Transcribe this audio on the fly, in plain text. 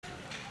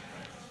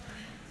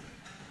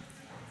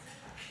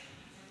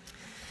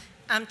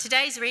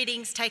Today's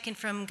reading's taken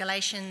from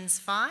Galatians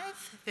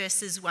 5,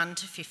 verses 1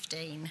 to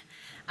 15,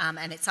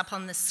 and it's up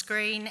on the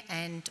screen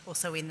and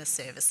also in the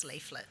service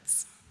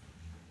leaflets.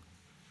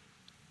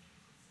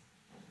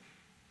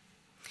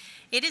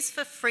 It is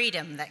for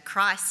freedom that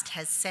Christ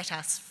has set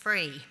us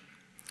free.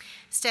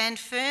 Stand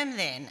firm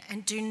then,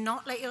 and do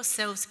not let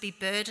yourselves be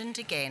burdened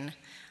again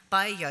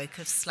by a yoke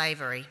of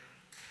slavery.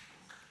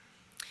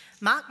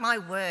 Mark my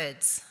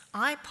words,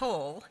 I,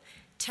 Paul,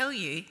 tell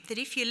you that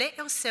if you let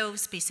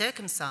yourselves be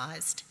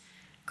circumcised,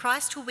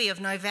 Christ will be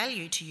of no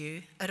value to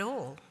you at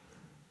all.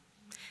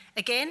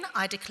 Again,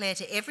 I declare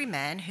to every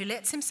man who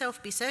lets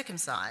himself be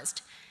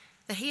circumcised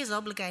that he is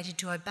obligated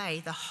to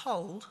obey the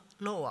whole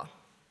law.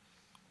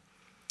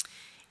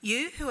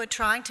 You who are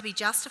trying to be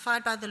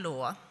justified by the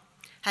law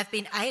have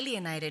been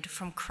alienated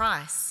from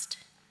Christ.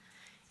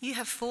 You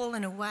have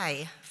fallen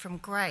away from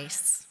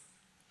grace.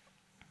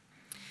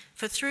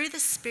 For through the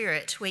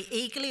Spirit we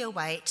eagerly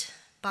await,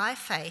 by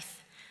faith,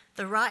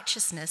 the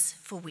righteousness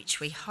for which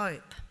we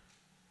hope.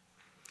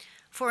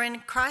 For in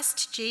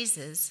Christ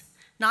Jesus,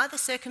 neither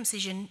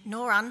circumcision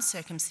nor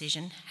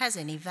uncircumcision has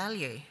any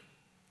value.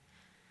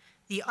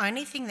 The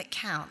only thing that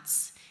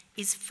counts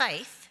is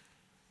faith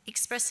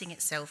expressing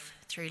itself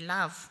through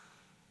love.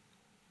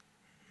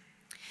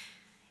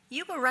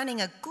 You were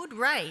running a good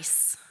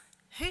race.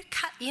 Who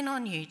cut in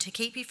on you to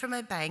keep you from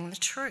obeying the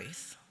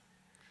truth?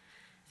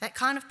 That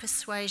kind of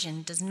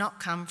persuasion does not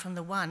come from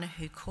the one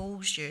who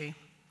calls you.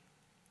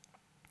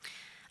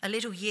 A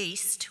little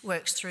yeast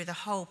works through the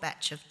whole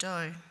batch of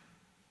dough.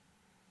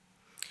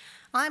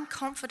 I am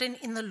confident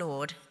in the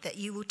Lord that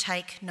you will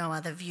take no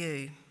other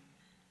view.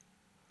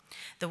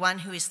 The one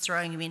who is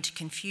throwing you into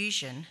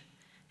confusion,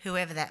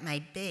 whoever that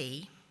may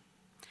be,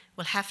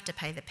 will have to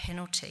pay the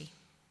penalty.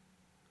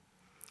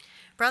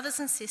 Brothers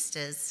and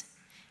sisters,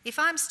 if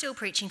I am still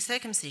preaching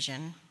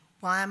circumcision,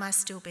 why am I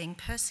still being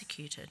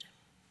persecuted?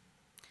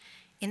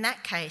 In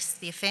that case,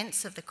 the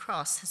offence of the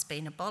cross has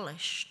been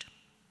abolished.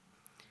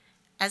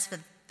 As for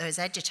those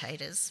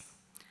agitators,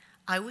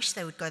 I wish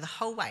they would go the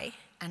whole way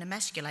and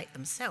emasculate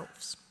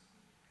themselves.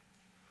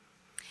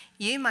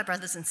 You, my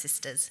brothers and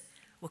sisters,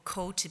 were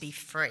called to be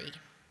free.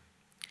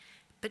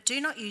 But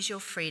do not use your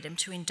freedom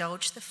to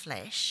indulge the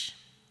flesh.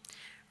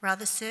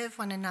 Rather, serve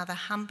one another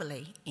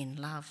humbly in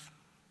love.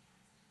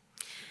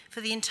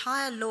 For the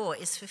entire law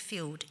is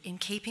fulfilled in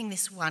keeping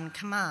this one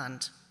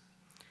command: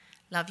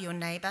 love your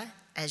neighbour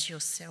as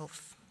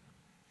yourself.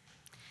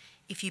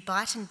 If you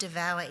bite and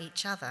devour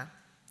each other,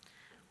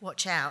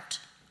 watch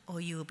out,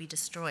 or you will be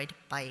destroyed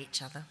by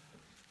each other.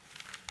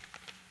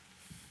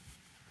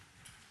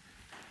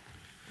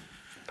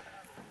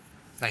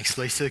 Thanks,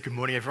 Lisa. Good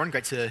morning, everyone.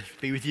 Great to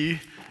be with you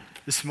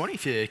this morning.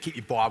 If you keep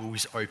your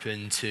Bibles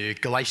open to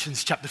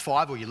Galatians chapter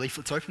 5 or your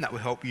leaflets open, that will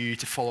help you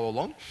to follow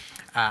along.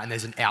 And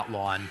there's an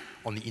outline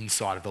on the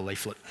inside of the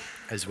leaflet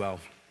as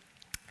well.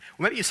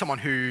 Or maybe you're someone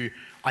who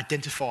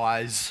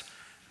identifies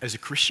as a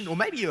Christian, or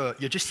maybe you're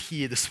just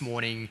here this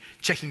morning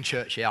checking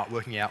church out,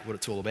 working out what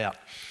it's all about.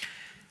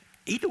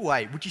 Either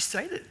way, would you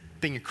say that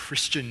being a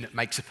Christian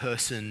makes a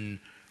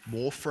person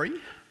more free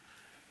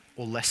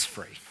or less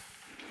free?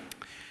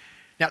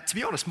 Now, to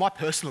be honest, my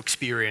personal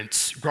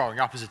experience growing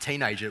up as a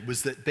teenager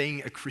was that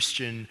being a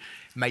Christian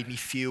made me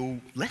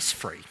feel less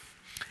free.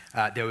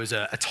 There was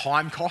a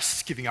time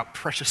cost, giving up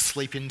precious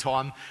sleep-in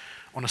time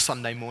on a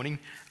Sunday morning,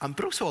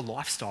 but also a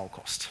lifestyle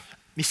cost,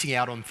 missing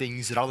out on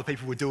things that other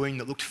people were doing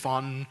that looked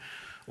fun,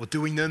 or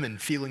doing them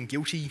and feeling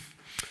guilty.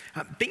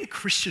 Being a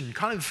Christian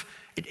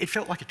it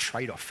felt like a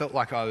trade-off. Felt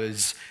like I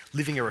was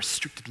living a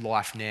restricted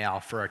life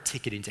now for a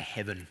ticket into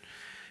heaven.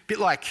 A bit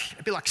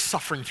like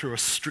suffering through a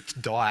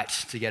strict diet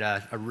to get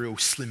a real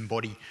slim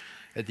body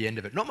at the end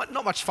of it.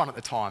 Not much fun at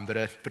the time, but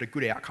a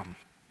good outcome.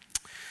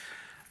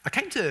 I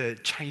came to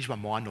change my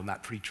mind on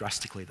that pretty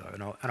drastically,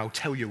 though, and I'll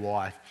tell you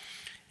why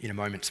in a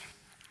moment.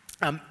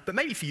 But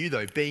maybe for you,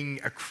 though,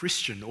 being a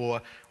Christian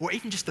or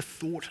even just the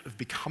thought of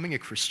becoming a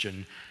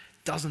Christian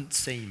doesn't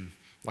seem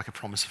like a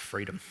promise of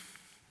freedom.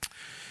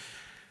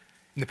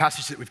 In the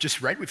passage that we've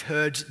just read, we've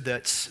heard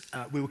that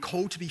we were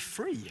called to be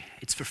free.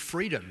 It's for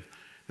freedom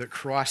that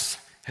Christ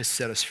has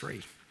set us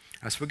free.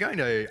 So we're going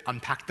to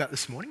unpack that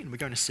this morning, and we're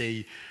going to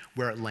see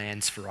where it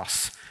lands for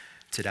us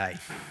today.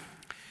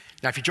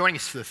 Now, if you're joining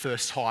us for the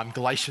first time,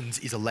 Galatians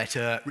is a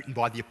letter written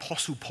by the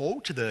Apostle Paul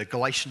to the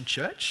Galatian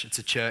church. It's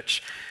a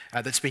church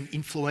that's been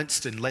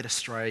influenced and led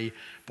astray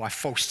by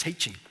false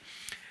teaching.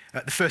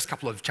 The first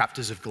couple of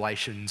chapters of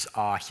Galatians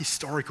are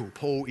historical.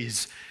 Paul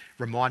is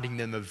reminding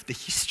them of the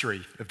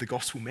history of the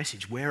gospel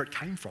message, where it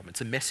came from.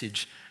 It's a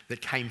message that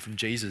came from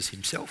Jesus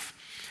himself.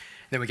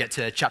 Then we get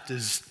to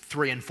chapters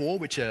 3 and 4,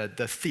 which are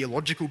the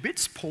theological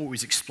bits. Paul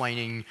is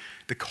explaining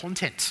the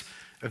content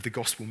of the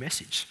gospel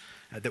message,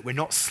 that we're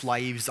not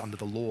slaves under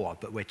the law,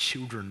 but we're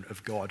children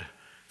of God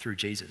through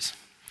Jesus.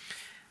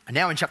 And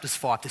now in chapters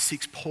 5 to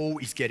 6, Paul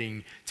is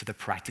getting to the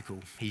practical.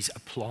 He's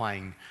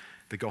applying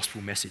the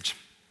gospel message.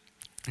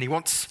 And he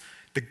wants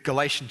the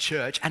Galatian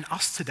church, and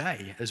us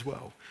today as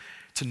well,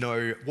 to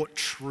know what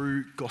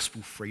true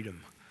gospel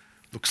freedom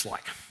looks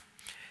like.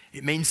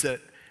 It means that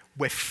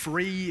we're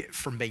free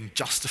from being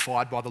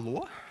justified by the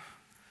law,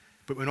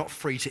 but we're not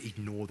free to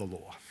ignore the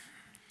law.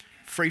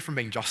 Free from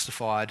being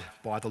justified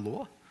by the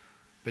law,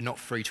 but not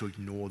free to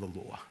ignore the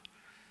law.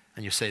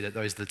 And you'll see that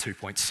those are the 2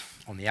 points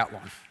on the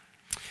outline.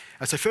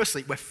 So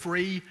firstly, we're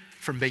free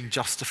from being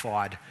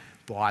justified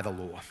by the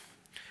law.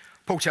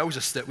 Paul tells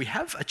us that we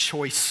have a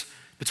choice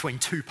between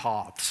two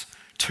paths,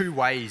 two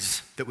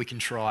ways that we can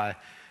try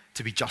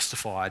to be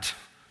justified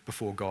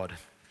before God.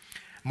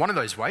 And one of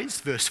those ways,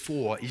 verse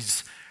 4,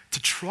 is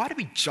to try to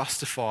be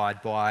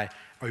justified by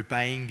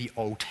obeying the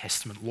Old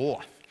Testament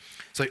law.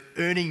 So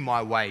earning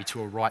my way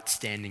to a right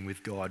standing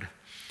with God.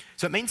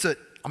 So it means that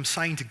I'm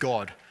saying to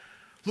God,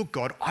 look,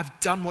 God, I've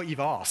done what you've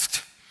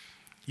asked.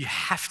 You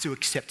have to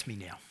accept me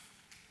now.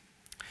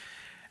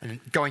 And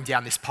going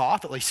down this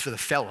path, at least for the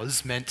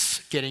fellas,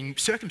 meant getting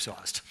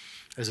circumcised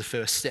as a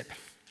first step.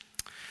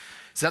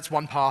 So that's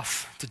one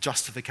path to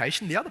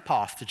justification. The other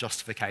path to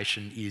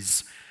justification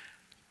is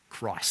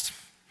Christ.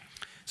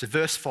 So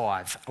verse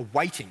 5,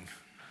 awaiting,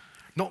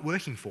 not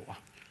working for,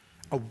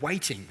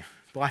 awaiting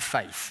by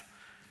faith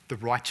the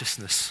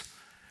righteousness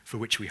for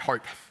which we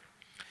hope.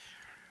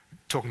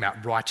 Talking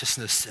about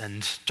righteousness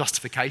and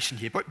justification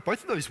here,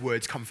 both of those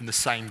words come from the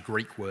same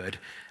Greek word.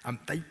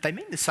 They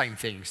mean the same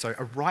thing. So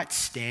a right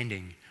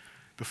standing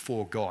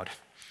before God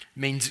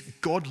means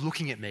God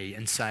looking at me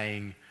and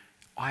saying,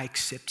 I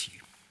accept you.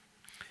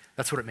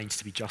 That's what it means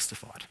to be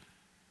justified.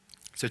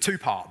 So two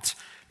paths,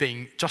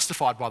 being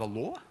justified by the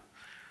law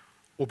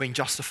or being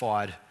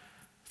justified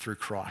through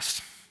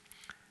Christ.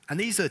 And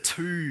these are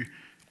two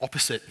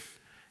opposite,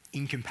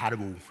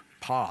 incompatible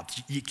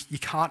paths. You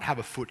can't have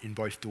a foot in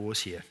both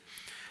doors here.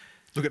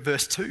 Look at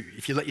verse 2.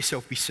 If you let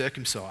yourself be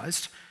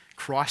circumcised,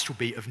 Christ will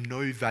be of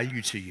no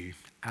value to you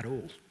at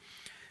all.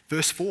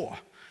 Verse 4,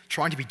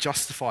 trying to be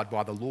justified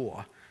by the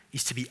law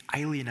is to be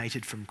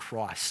alienated from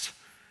Christ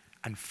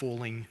and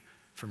falling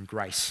from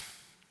grace.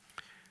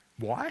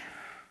 Why?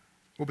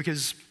 Well,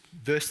 because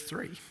verse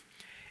 3,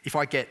 if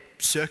I get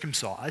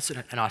circumcised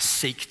and I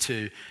seek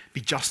to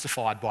be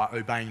justified by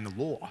obeying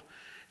the law,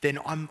 then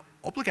I'm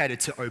obligated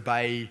to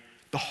obey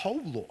the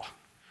whole law,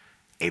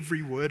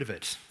 every word of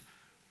it,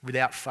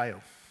 without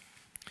fail.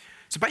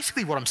 So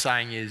basically what I'm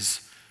saying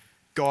is,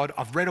 God,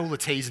 I've read all the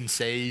T's and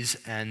C's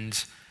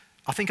and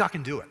I think I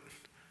can do it.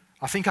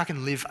 I think I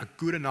can live a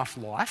good enough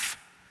life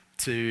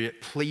to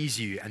please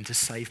you and to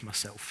save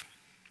myself.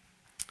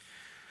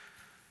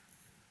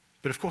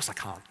 But of course I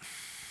can't.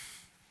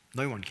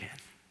 No one can.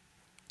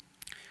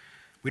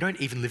 We don't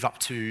even live up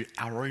to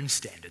our own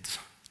standards,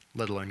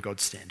 let alone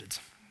God's standards.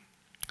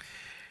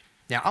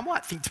 Now, I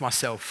might think to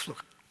myself,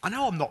 look, I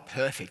know I'm not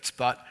perfect,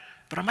 but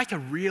I make a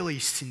really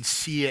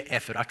sincere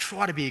effort. I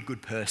try to be a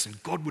good person.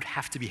 God would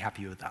have to be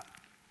happy with that.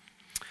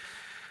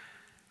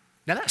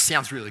 Now, that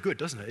sounds really good,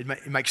 doesn't it?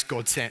 It makes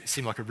God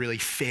seem like a really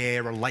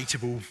fair,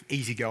 relatable,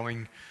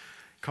 easygoing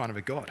kind of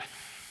a God.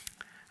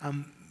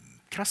 Can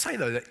I say,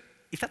 though, that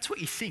if that's what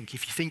you think,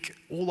 if you think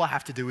all I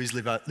have to do is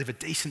live a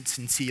decent,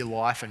 sincere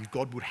life and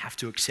God would have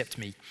to accept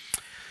me,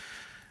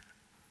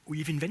 well,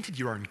 you've invented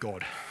your own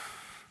God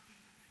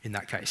in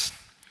that case.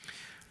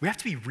 We have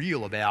to be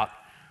real about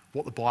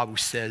what the Bible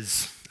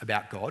says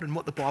about God and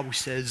what the Bible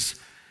says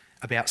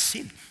about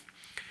sin.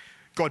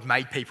 God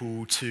made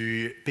people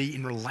to be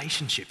in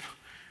relationship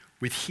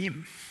with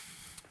him.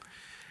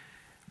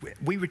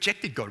 We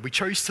rejected God. We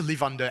chose to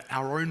live under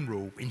our own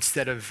rule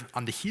instead of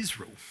under his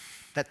rule.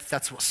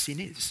 That's what sin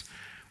is.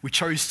 We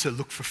chose to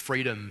look for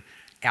freedom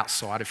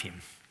outside of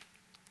him.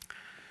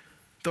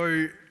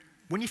 Though,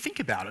 when you think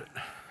about it,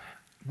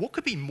 what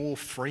could be more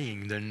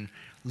freeing than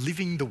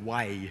living the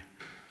way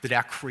that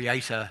our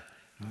Creator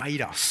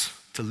made us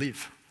to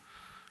live,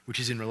 which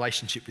is in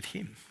relationship with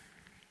him?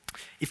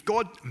 If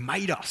God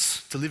made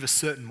us to live a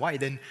certain way,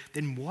 then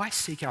why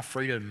seek our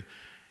freedom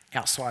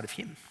outside of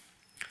him?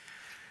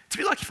 It's a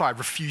bit like if I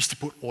refused to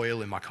put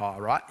oil in my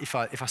car, right? If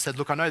I said,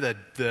 look, I know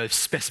that the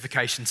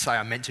specifications say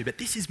I'm meant to, but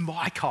this is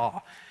my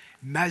car.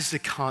 Mazda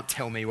can't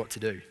tell me what to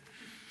do.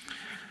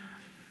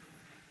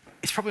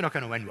 It's probably not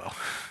going to end well,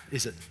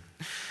 is it?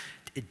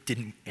 It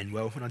didn't end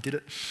well when I did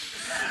it.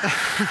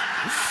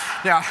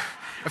 Now,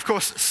 of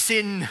course,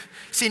 sin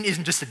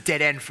isn't just a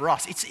dead end for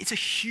us. It's a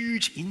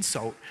huge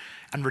insult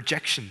and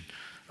rejection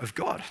of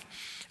God.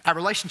 Our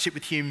relationship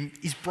with him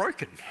is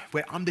broken.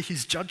 We're under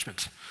his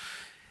judgment.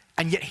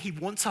 And yet he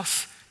wants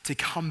us to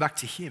come back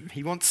to him.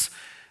 He wants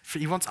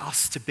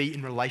us to be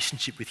in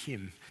relationship with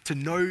him, to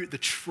know the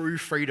true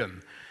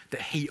freedom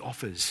that he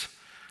offers,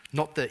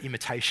 not the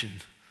imitation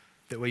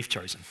that we've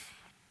chosen.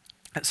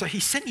 And so he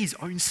sent his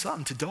own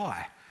son to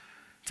die,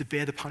 to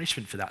bear the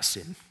punishment for that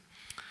sin,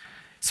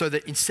 so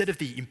that instead of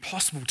the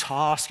impossible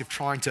task of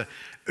trying to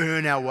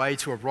earn our way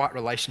to a right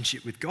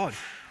relationship with God,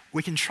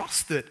 we can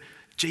trust that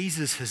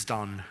Jesus has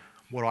done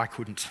what I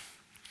couldn't.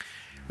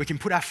 We can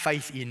put our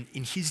faith in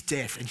his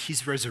death and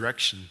his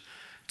resurrection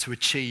to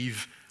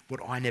achieve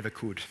what I never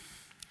could.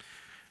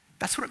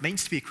 That's what it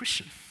means to be a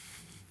Christian.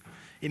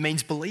 It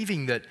means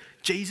believing that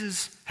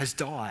Jesus has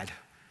died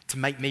to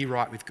make me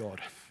right with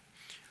God,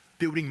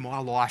 building my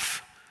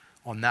life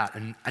on that.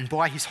 And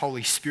by his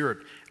Holy Spirit,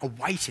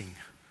 awaiting,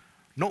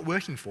 not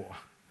working for,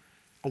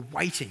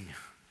 awaiting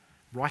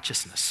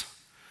righteousness.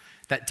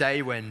 That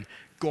day when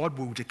God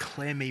will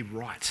declare me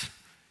right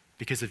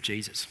because of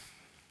Jesus.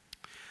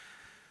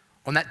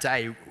 On that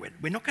day,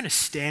 we're not going to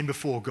stand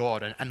before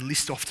God and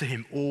list off to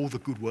him all the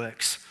good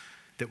works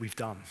that we've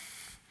done,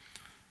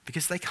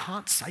 because they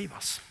can't save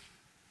us.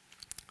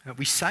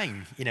 We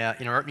sang in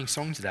our opening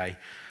song today,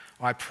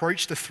 I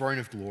approach the throne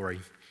of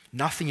glory,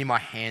 nothing in my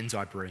hands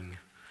I bring,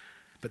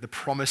 but the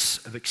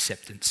promise of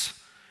acceptance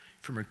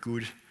from a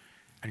good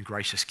and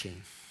gracious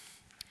King.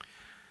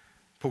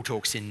 Paul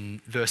talks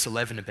in verse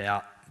 11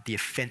 about the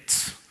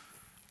offence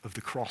of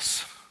the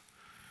cross.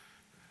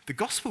 The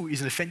gospel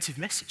is an offensive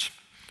message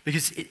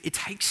because it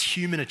takes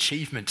human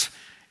achievement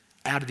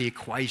out of the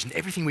equation.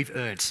 Everything we've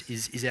earned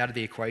is out of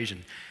the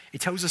equation.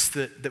 It tells us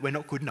that we're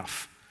not good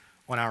enough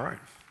on our own.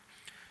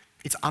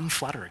 It's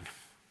unflattering.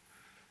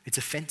 It's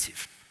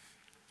offensive.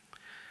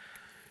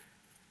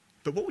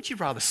 But what would you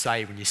rather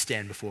say when you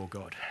stand before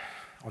God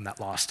on that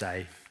last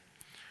day?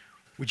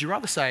 Would you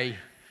rather say,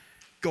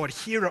 God,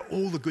 here are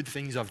all the good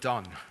things I've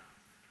done.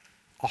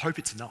 I hope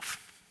it's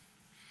enough.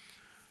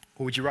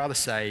 Or would you rather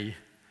say,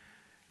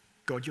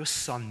 God, your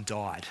son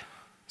died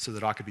so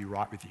that I could be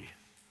right with you.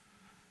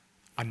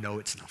 I know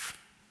it's enough.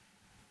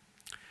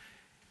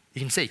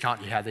 You can see,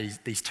 can't you, how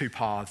these two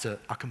paths are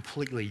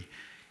completely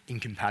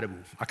incompatible.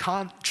 I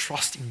can't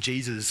trust in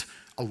Jesus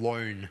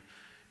alone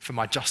for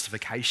my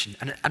justification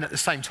and at the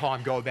same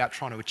time go about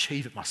trying to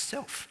achieve it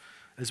myself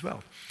as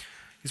well.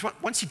 Because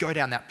once you go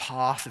down that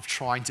path of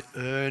trying to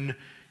earn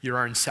your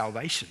own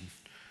salvation,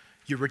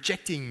 you're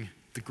rejecting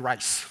the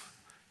grace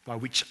by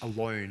which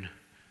alone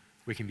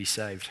we can be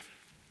saved.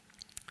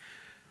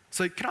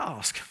 So can I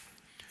ask,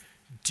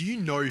 do you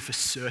know for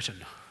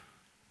certain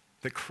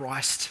that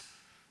Christ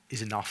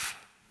is enough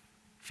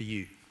for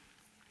you?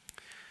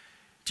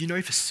 Do you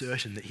know for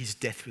certain that his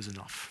death was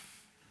enough?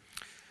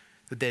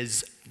 That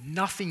there's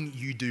nothing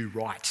you do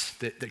right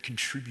that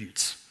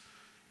contributes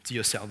to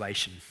your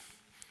salvation?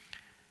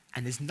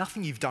 And there's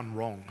nothing you've done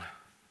wrong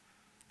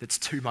that's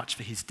too much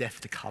for his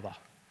death to cover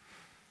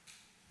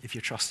if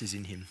your trust is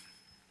in him?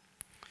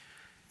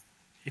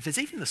 If there's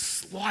even the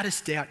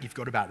slightest doubt you've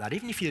got about that,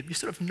 even if you're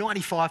sort of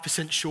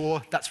 95%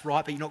 sure that's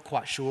right, but you're not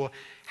quite sure,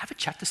 have a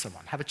chat to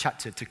someone. Have a chat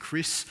to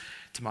Chris,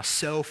 to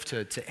myself,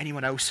 to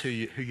anyone else who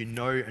you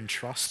know and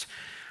trust.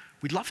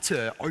 We'd love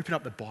to open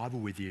up the Bible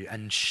with you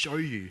and show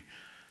you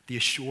the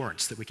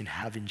assurance that we can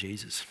have in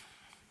Jesus.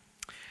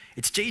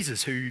 It's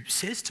Jesus who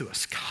says to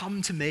us,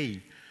 "Come to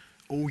me,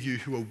 all you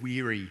who are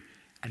weary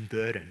and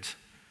burdened,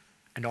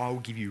 and I will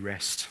give you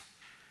rest.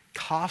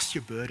 Cast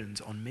your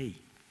burdens on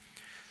me."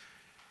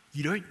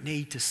 You don't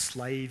need to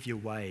slave your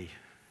way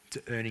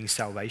to earning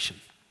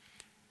salvation.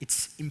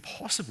 It's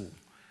impossible.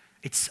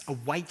 It's a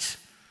weight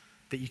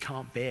that you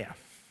can't bear.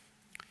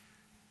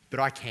 But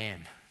I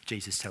can,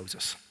 Jesus tells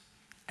us.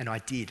 And I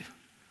did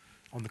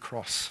on the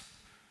cross.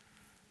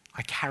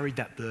 I carried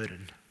that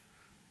burden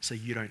so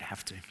you don't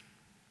have to.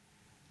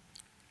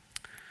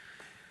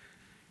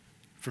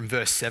 From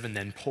verse 7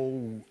 then,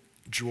 Paul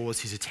draws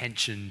his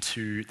attention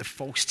to the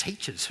false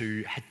teachers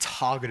who had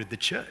targeted the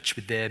church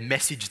with their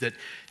message that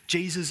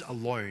Jesus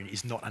alone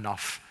is not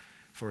enough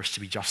for us to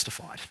be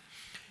justified.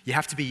 You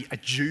have to be a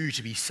Jew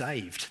to be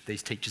saved,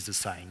 these teachers are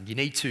saying. You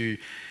need to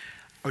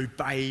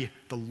obey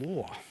the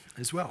law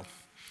as well.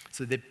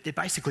 So they're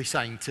basically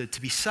saying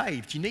to be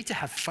saved, you need to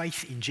have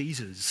faith in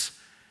Jesus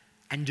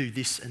and do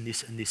this and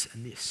this and this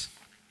and this.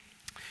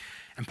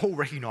 And Paul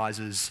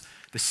recognises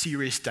the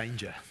serious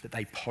danger that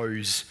they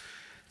pose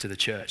to the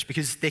church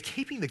because they're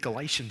keeping the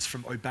Galatians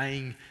from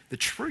obeying the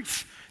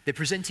truth. They're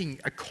presenting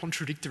a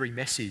contradictory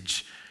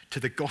message to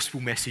the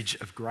gospel message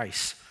of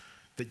grace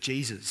that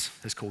Jesus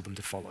has called them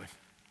to follow.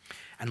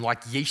 And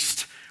like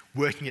yeast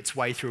working its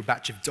way through a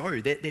batch of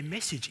dough, their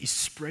message is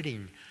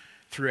spreading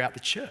throughout the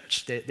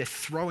church. They're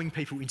throwing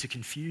people into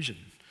confusion.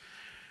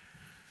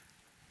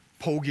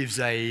 Paul gives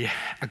a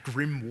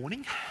grim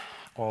warning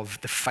of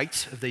the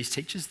fate of these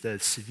teachers, the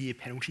severe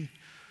penalty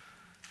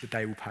that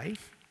they will pay.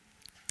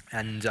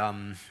 And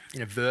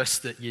in a verse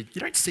that you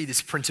don't see this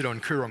printed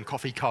on Coorong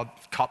coffee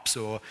cups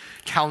or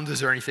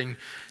calendars or anything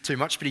too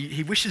much, but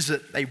he wishes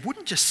that they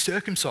wouldn't just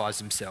circumcise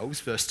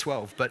themselves, verse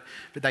 12, but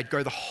they'd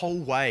go the whole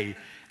way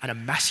and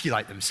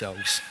emasculate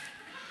themselves.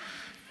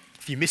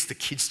 If you missed the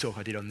kids' talk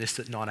I did on this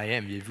at 9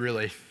 a.m, you've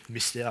really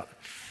missed out.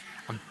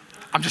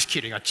 I'm just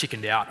kidding, I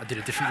chickened out. I did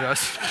a different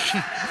verse.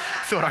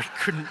 Thought I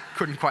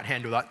couldn't quite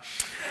handle that.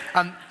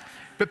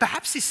 But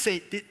perhaps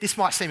this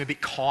might seem a bit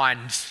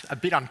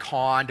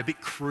unkind, a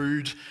bit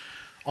crude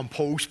on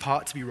Paul's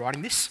part to be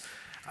writing this,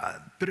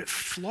 but it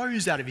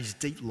flows out of his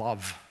deep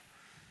love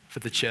for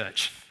the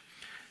church.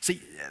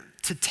 See,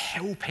 to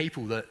tell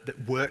people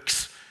that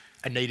works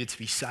are needed to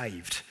be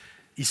saved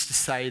is to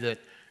say that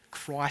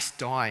Christ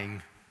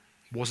dying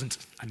wasn't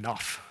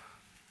enough.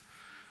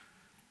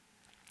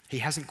 He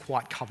hasn't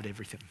quite covered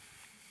everything.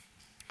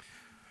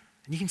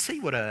 And you can see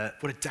what a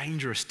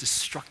dangerous,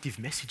 destructive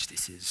message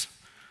this is.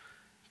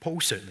 Paul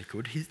certainly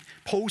could.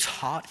 Paul's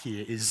heart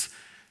here is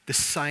the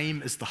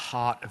same as the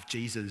heart of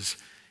Jesus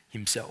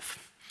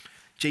himself.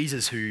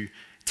 Jesus, who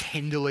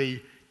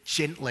tenderly,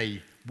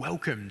 gently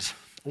welcomed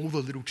all the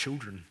little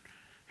children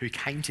who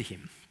came to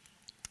him,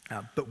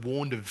 but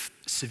warned of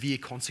severe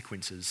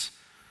consequences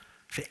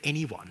for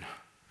anyone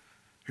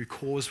who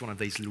caused one of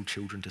these little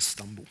children to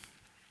stumble.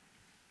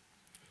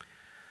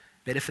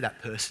 Better for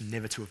that person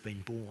never to have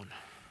been born,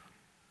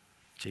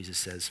 Jesus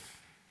says.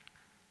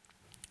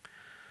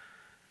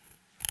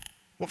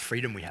 What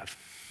freedom we have.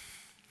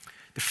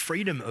 The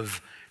freedom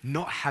of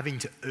not having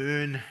to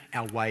earn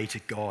our way to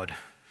God,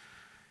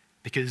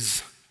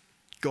 because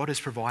God has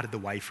provided the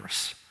way for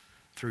us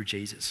through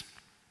Jesus.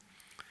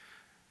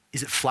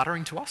 Is it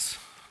flattering to us?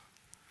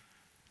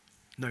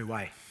 No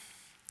way.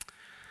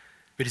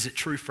 But is it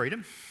true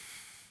freedom?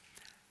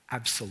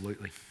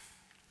 Absolutely.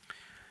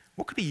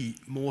 What could be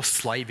more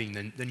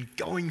slaving than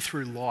going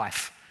through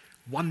life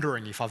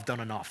wondering if I've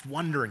done enough,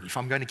 wondering if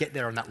I'm going to get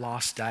there on that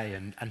last day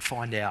and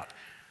find out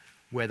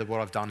whether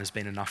what I've done has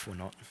been enough or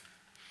not?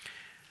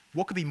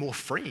 What could be more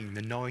freeing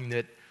than knowing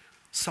that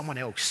someone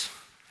else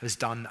has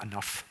done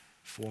enough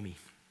for me?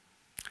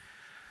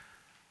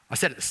 I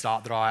said at the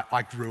start that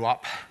I grew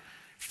up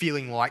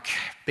feeling like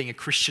being a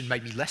Christian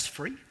made me less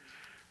free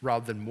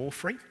rather than more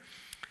free.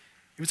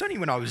 It was only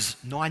when I was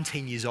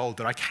 19 years old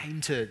that I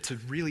came to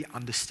really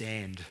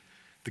understand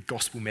the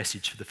gospel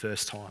message for the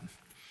first time.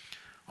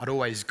 I'd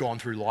always gone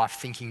through life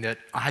thinking that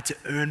I had to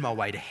earn my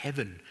way to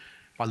heaven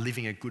by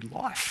living a good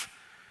life.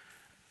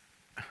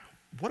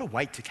 What a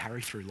weight to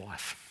carry through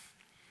life.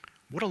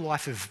 What a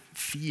life of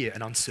fear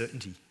and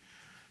uncertainty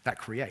that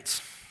creates.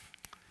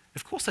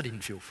 Of course I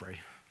didn't feel free.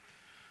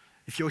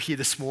 If you're here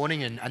this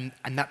morning and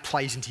that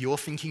plays into your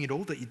thinking at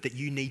all, that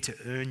you need to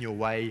earn your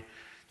way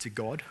to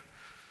God,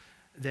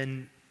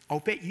 then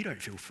I'll bet you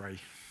don't feel free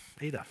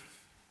either.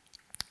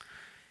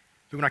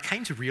 But when I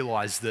came to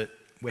realise that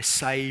we're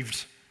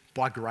saved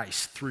by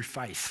grace through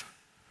faith,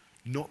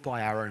 not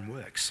by our own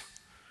works,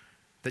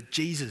 that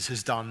Jesus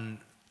has done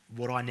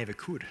what I never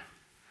could,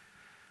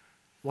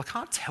 well, I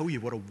can't tell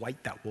you what a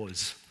weight that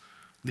was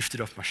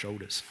lifted off my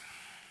shoulders.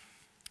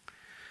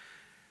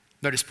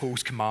 Notice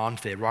Paul's command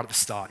there right at the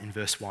start in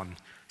verse 1.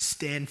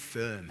 Stand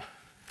firm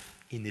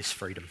in this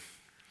freedom.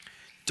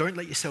 Don't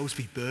let yourselves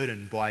be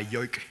burdened by a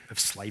yoke of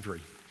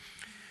slavery.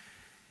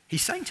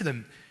 He's saying to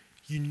them,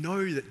 you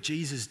know that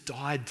Jesus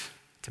died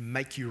to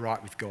make you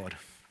right with God.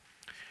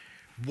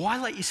 Why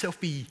let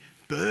yourself be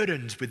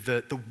burdened with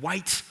the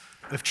weight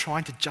of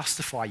trying to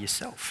justify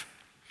yourself?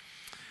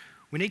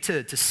 We need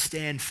to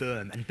stand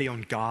firm and be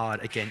on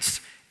guard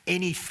against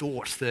any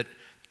thought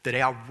that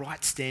our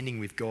right standing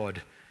with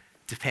God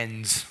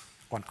depends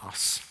on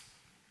us.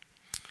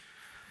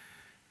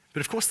 But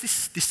of course,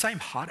 this same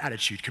heart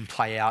attitude can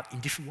play out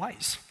in different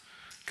ways,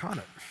 can't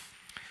it?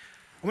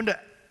 I wonder,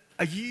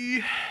 are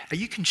you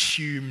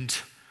consumed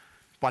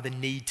by the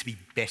need to be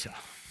better?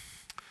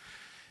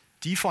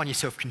 Do you find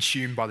yourself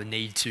consumed by the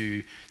need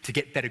to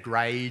get better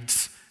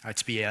grades,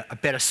 to be a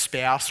better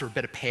spouse or a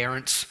better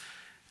parent,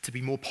 to be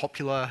more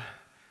popular,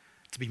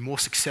 to be more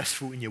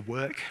successful in your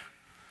work,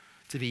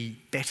 to be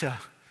better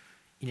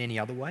in any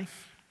other way?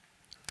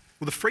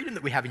 Well, the freedom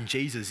that we have in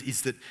Jesus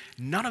is that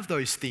none of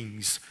those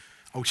things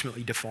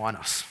ultimately define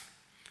us.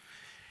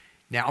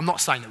 Now, I'm not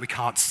saying that we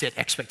can't set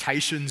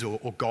expectations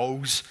or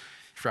goals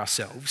for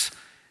ourselves,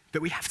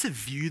 but we have to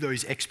view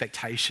those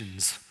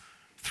expectations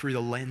through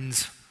the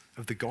lens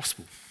of the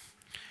gospel,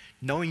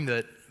 knowing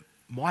that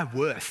my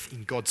worth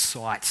in God's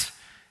sight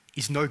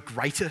is no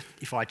greater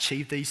if I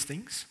achieve these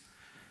things,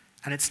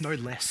 and it's no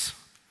less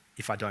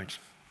if I don't.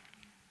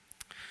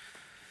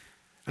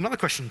 Another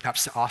question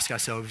perhaps to ask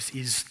ourselves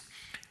is,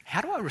 how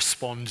do I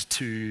respond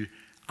to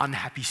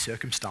unhappy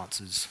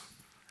circumstances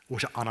or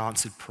to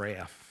unanswered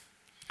prayer?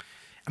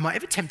 Am I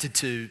ever tempted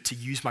to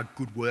use my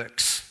good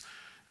works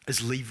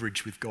as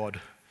leverage with God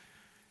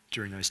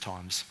during those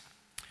times?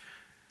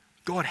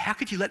 God, how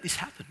could you let this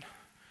happen?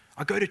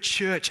 I go to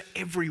church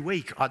every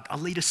week. I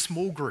lead a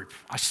small group.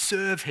 I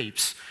serve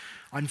heaps.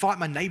 I invite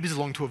my neighbours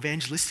along to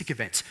evangelistic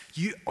events.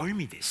 You owe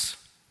me this.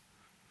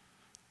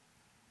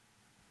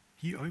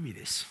 You owe me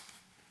this.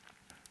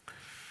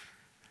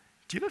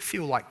 Do you ever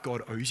feel like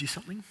God owes you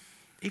something?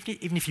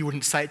 Even if you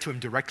wouldn't say it to him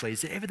directly,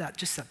 is there ever that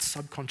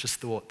subconscious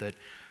thought that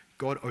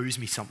God owes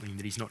me something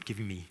that he's not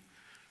giving me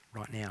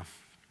right now?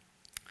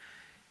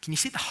 Can you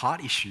see the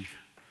heart issue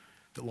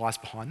that lies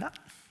behind that?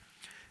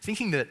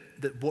 Thinking that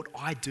what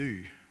I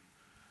do,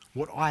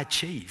 what I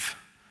achieve,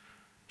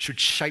 should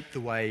shape the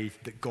way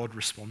that God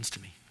responds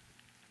to me.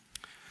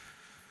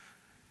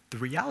 The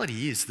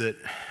reality is that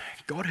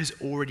God has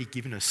already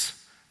given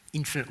us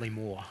infinitely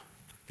more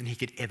than he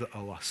could ever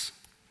owe us.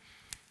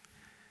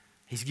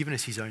 He's given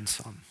us his own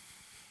son.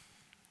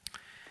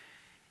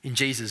 In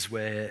Jesus,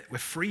 we're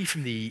free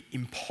from the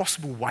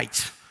impossible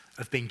weight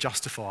of being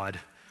justified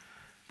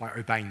by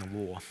obeying the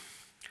law.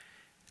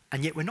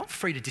 And yet we're not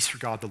free to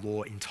disregard the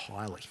law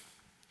entirely.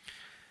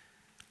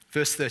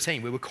 Verse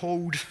 13, we were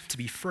called to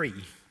be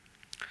free,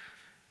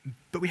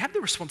 but we have the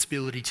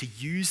responsibility to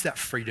use that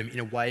freedom in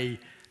a way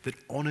that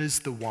honours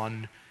the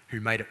one who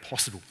made it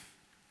possible.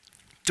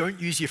 Don't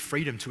use your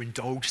freedom to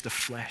indulge the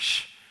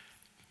flesh,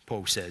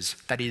 Paul says.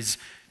 That is,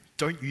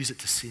 don't use it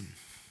to sin.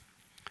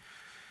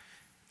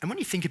 And when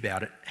you think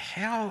about it,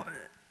 how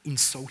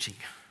insulting,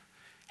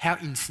 how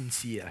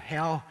insincere,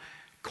 how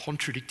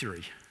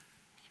contradictory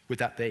would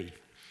that be?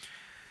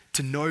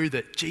 To know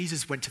that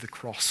Jesus went to the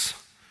cross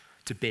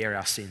to bear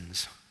our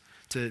sins,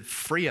 to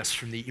free us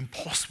from the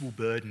impossible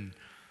burden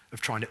of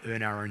trying to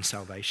earn our own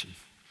salvation,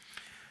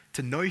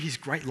 to know his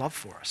great love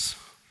for us,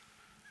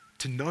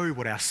 to know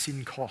what our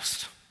sin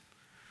cost,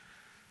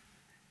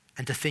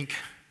 and to think,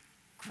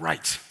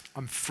 great,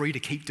 I'm free to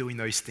keep doing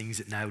those things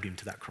that nailed him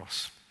to that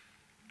cross.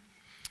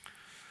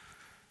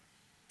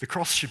 The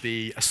cross should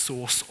be a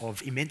source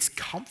of immense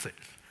comfort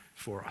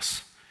for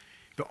us,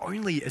 but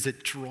only as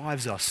it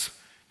drives us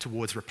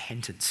towards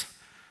repentance,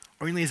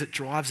 only as it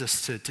drives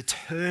us to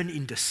turn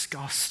in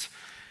disgust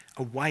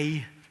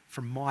away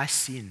from my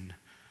sin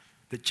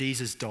that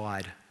Jesus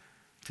died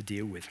to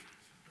deal with.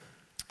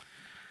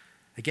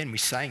 Again, we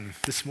sang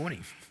this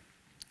morning,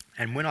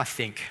 and when I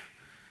think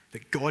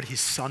that God,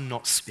 his Son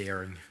not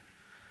sparing,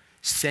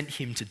 sent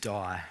him to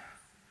die,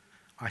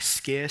 I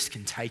scarce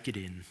can take it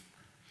in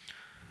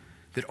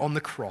that on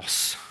the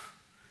cross,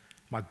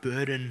 my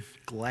burden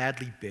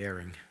gladly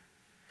bearing,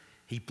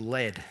 he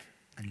bled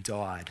and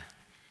died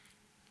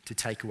to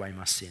take away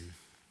my sin.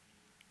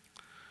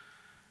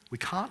 We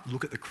can't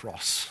look at the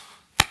cross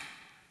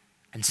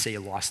and see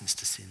a license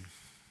to sin.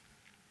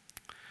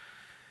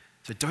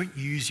 So don't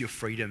use your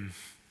freedom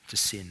to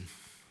sin.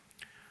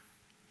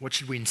 What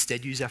should we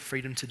instead use our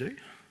freedom to do?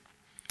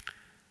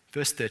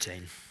 Verse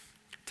 13,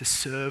 to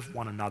serve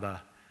one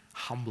another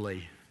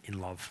humbly in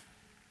love.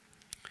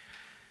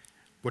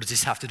 What does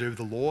this have to do with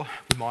the law,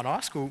 we might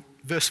ask? Well,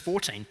 verse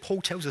 14, Paul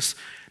tells us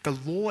the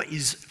law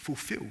is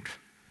fulfilled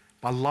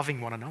by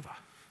loving one another.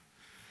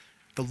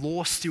 The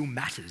law still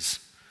matters.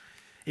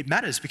 It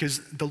matters because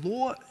the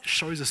law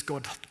shows us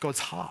God's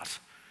heart.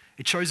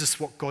 It shows us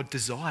what God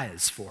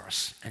desires for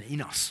us and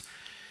in us.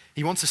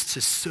 He wants us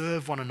to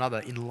serve one another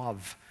in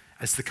love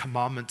as the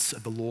commandments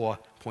of the law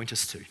point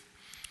us to.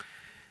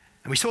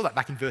 And we saw that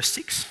back in verse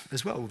 6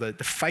 as well. The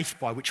faith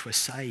by which we're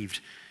saved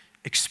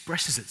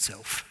expresses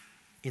itself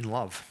in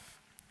love.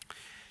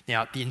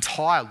 Now, the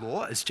entire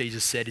law, as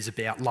Jesus said, is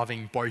about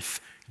loving both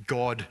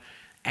God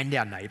and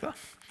our neighbour.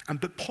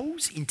 But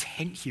Paul's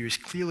intent here is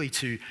clearly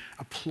to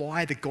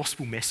apply the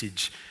gospel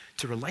message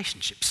to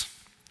relationships.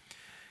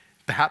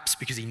 Perhaps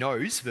because he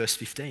knows, verse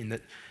 15,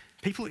 that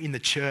people in the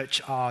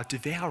church are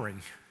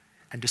devouring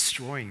and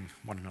destroying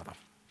one another.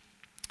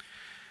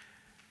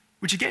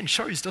 Which again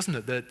shows, doesn't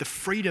it, the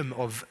freedom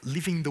of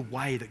living the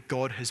way that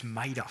God has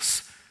made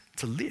us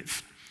to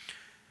live.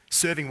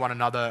 Serving one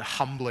another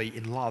humbly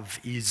in love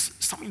is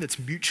something that's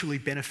mutually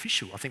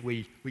beneficial. I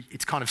think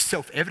it's kind of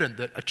self-evident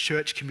that a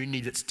church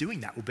community that's doing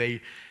that will be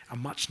a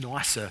much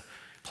nicer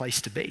place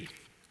to be.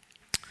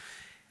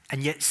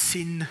 And yet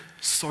sin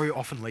so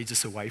often leads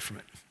us away from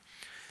it.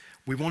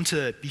 We want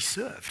to be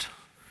served.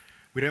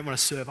 We don't want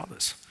to serve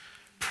others.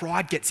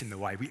 Pride gets in the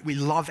way. We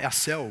love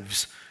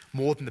ourselves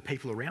more than the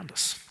people around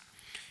us.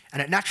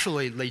 And it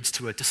naturally leads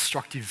to a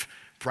destructive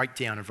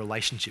breakdown of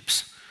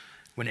relationships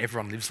when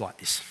everyone lives like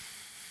this.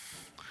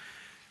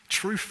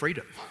 True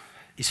freedom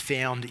is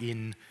found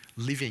in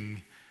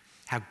living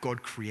how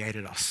God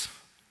created us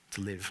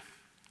to live,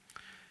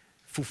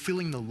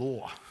 fulfilling the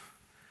law,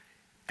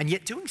 and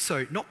yet doing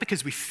so not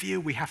because we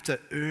feel we have to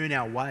earn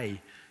our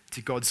way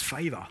to God's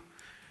favour,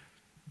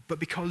 but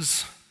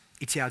because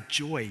it's our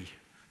joy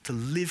to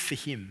live for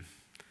him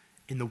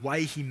in the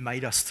way he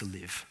made us to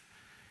live,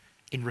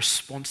 in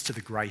response to the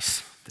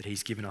grace that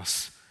he's given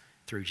us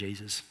through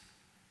Jesus.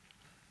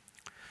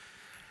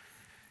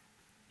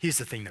 Here's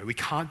the thing though, we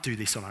can't do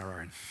this on our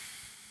own.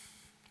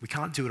 We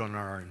can't do it on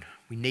our own.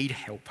 We need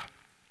help.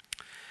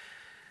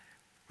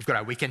 We've got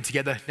our weekend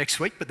together next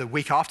week, but the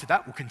week after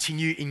that we'll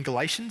continue in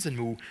Galatians and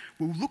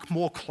we'll look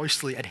more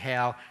closely at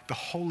how the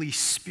Holy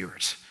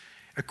Spirit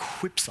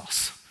equips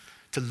us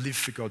to live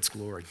for God's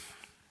glory.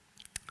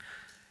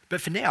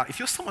 But for now, if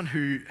you're someone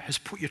who has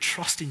put your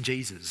trust in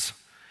Jesus,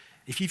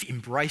 if you've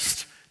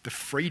embraced the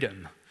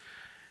freedom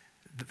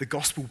that the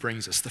gospel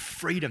brings us, the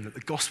freedom that the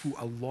gospel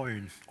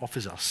alone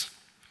offers us,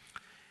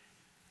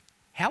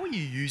 how are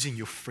you using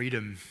your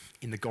freedom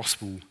in the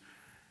gospel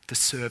to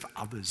serve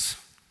others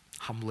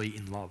humbly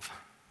in love?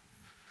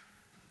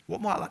 What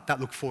might that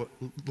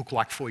look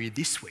like for you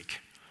this week,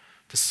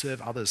 to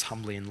serve others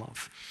humbly in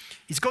love?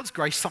 Is God's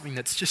grace something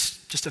that's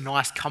just a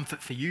nice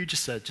comfort for you,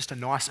 just a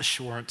nice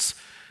assurance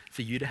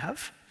for you to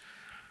have?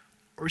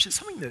 Or is it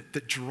something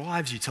that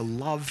drives you to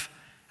love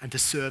and to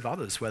serve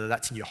others, whether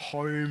that's in your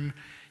home,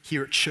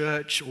 here at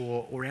church,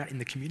 or out in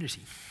the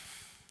community?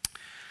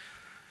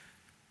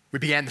 We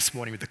began this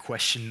morning with the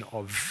question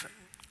of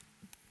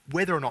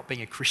whether or not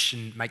being a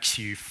Christian makes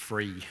you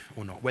free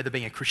or not, whether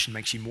being a Christian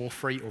makes you more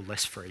free or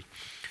less free.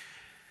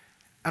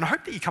 And I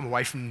hope that you come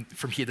away from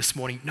here this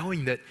morning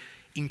knowing that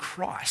in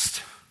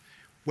Christ,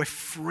 we're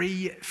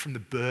free from the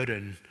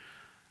burden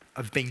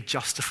of being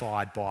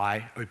justified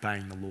by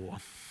obeying the law.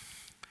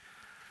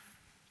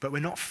 But we're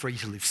not free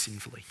to live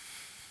sinfully.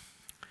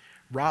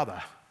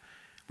 Rather,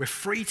 we're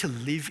free to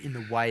live in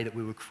the way that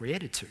we were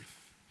created to,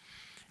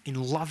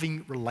 in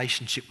loving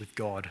relationship with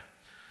God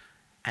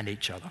and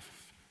each other.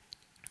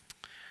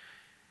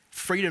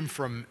 Freedom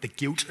from the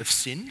guilt of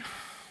sin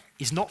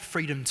is not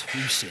freedom to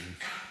sin.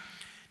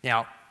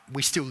 Now,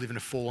 we still live in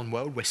a fallen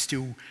world. We're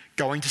still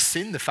going to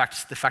sin. The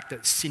fact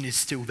that sin is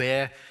still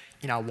there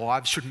in our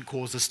lives shouldn't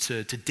cause us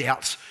to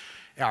doubt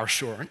our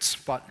assurance.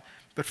 But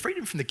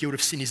freedom from the guilt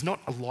of sin is not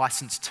a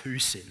license to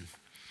sin.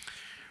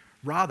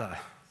 Rather,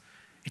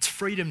 it's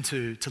freedom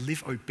to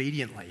live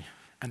obediently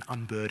and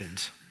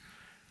unburdened,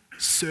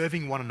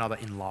 serving one another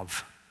in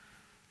love,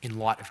 in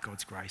light of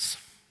God's grace.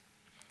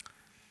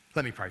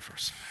 Let me pray for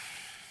us.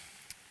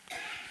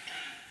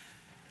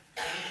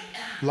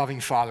 Loving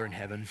Father in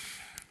heaven,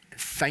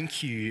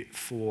 thank you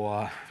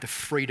for the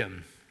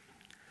freedom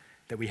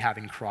that we have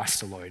in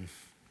Christ alone.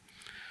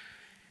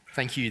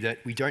 Thank you that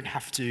we don't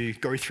have to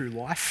go through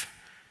life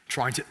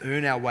trying to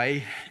earn our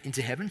way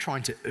into heaven,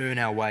 trying to earn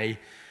our way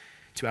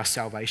to our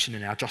salvation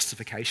and our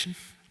justification.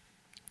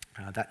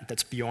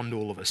 That's beyond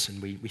all of us,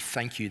 and we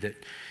thank you that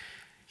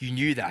you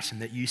knew that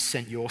and that you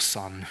sent your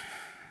Son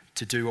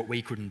to do what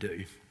we couldn't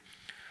do,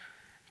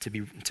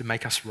 to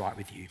make us right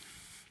with you.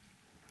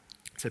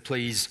 So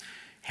please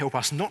help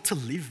us not to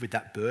live with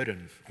that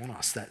burden on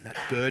us, that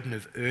burden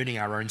of earning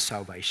our own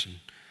salvation.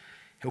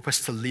 Help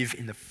us to live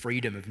in the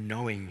freedom of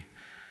knowing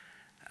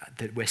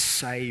that we're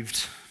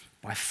saved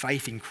by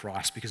faith in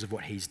Christ because of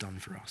what he's done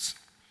for us.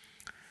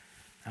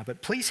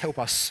 But please help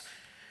us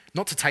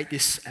not to take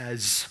this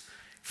as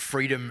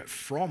freedom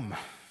from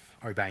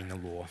obeying the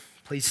law.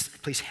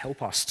 Please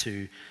help us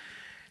to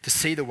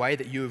see the way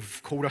that you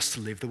have called us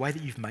to live, the way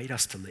that you've made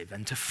us to live,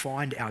 and to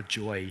find our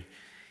joy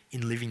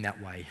in living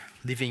that way,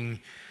 living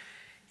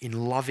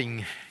in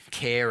loving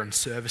care and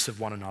service of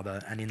one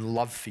another and in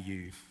love for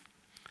you,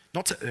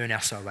 not to earn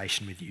our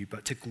salvation with you,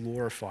 but to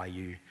glorify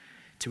you,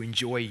 to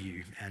enjoy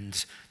you,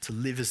 and to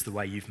live as the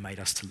way you've made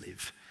us to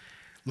live.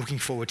 Looking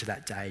forward to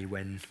that day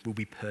when we'll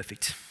be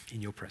perfect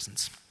in your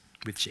presence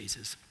with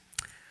Jesus.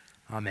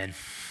 Amen.